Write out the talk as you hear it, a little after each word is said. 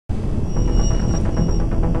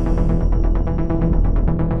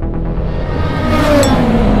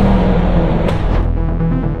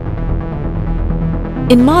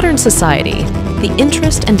In modern society, the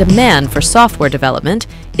interest and demand for software development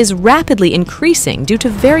is rapidly increasing due to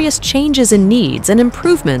various changes in needs and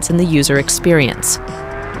improvements in the user experience.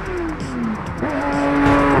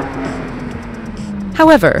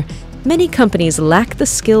 However, many companies lack the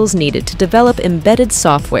skills needed to develop embedded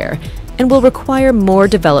software and will require more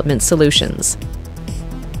development solutions.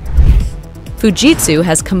 Fujitsu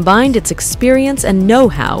has combined its experience and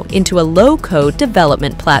know-how into a low-code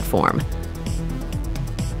development platform.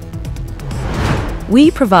 We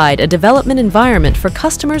provide a development environment for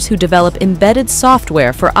customers who develop embedded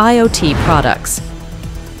software for IoT products.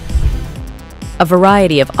 A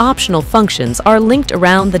variety of optional functions are linked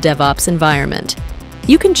around the DevOps environment.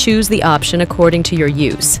 You can choose the option according to your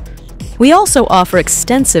use. We also offer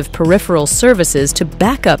extensive peripheral services to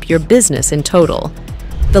back up your business in total.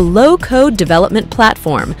 The low-code development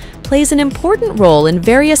platform plays an important role in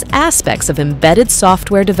various aspects of embedded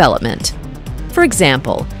software development. For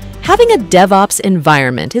example, having a DevOps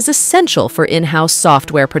environment is essential for in-house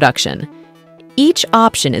software production. Each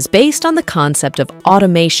option is based on the concept of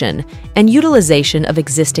automation and utilization of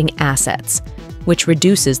existing assets, which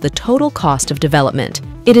reduces the total cost of development.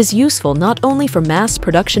 It is useful not only for mass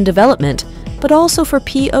production development, but also for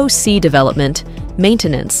POC development,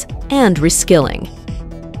 maintenance, and reskilling.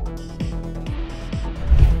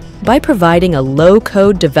 By providing a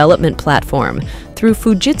low-code development platform through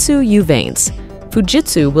Fujitsu Uvance,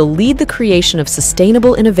 Fujitsu will lead the creation of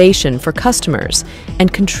sustainable innovation for customers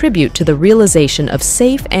and contribute to the realization of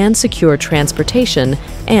safe and secure transportation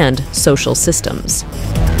and social systems.